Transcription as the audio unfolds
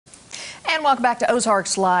And welcome back to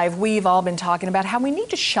Ozarks Live. We've all been talking about how we need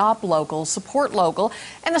to shop local, support local,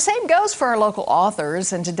 and the same goes for our local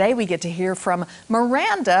authors. And today we get to hear from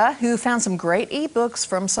Miranda, who found some great ebooks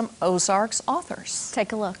from some Ozarks authors.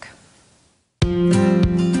 Take a look.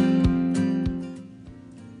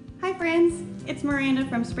 Hi friends, it's Miranda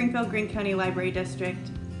from Springfield Greene County Library District.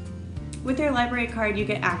 With your library card you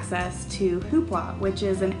get access to Hoopla, which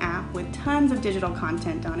is an app with tons of digital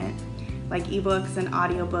content on it, like ebooks and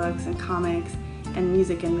audiobooks and comics and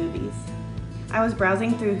music and movies. I was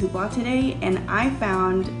browsing through Hoopla today and I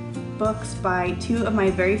found books by two of my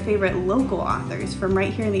very favorite local authors from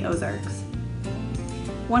right here in the Ozarks.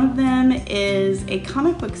 One of them is a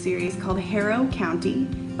comic book series called Harrow County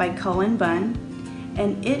by Cullen Bunn,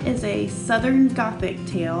 and it is a Southern Gothic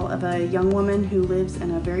tale of a young woman who lives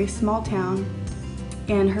in a very small town,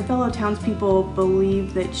 and her fellow townspeople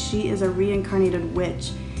believe that she is a reincarnated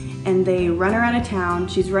witch, and they run her out of town.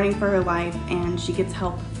 She's running for her life and she gets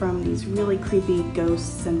help from these really creepy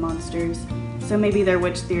ghosts and monsters, so maybe their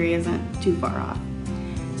witch theory isn't too far off.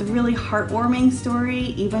 It's a really heartwarming story,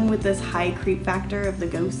 even with this high creep factor of the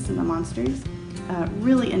ghosts and the monsters.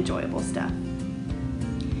 Really enjoyable stuff.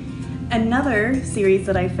 Another series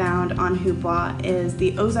that I found on Hoopla is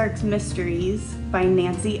The Ozarks Mysteries by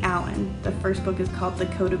Nancy Allen. The first book is called The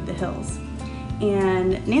Code of the Hills.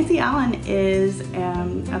 And Nancy Allen is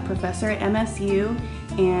a professor at MSU,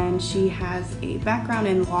 and she has a background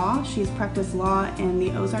in law. She's practiced law in the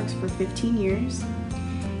Ozarks for 15 years,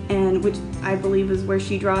 and which I believe is where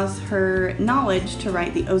she draws her knowledge to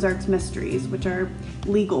write The Ozarks Mysteries, which are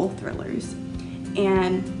legal thrillers.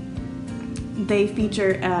 And they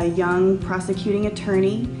feature a young prosecuting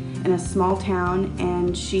attorney in a small town,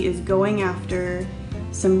 and she is going after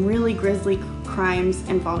some really grisly crimes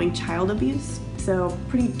involving child abuse. So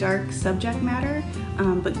pretty dark subject matter,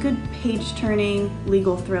 but good page-turning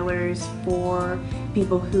legal thrillers for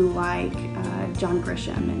people who like John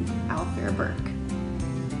Grisham and Alfred Burke.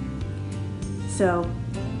 So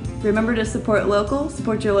remember to support local,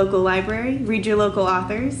 support your local library, read your local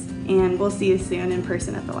authors, and we'll see you soon in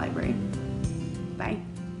person at the library. Bye.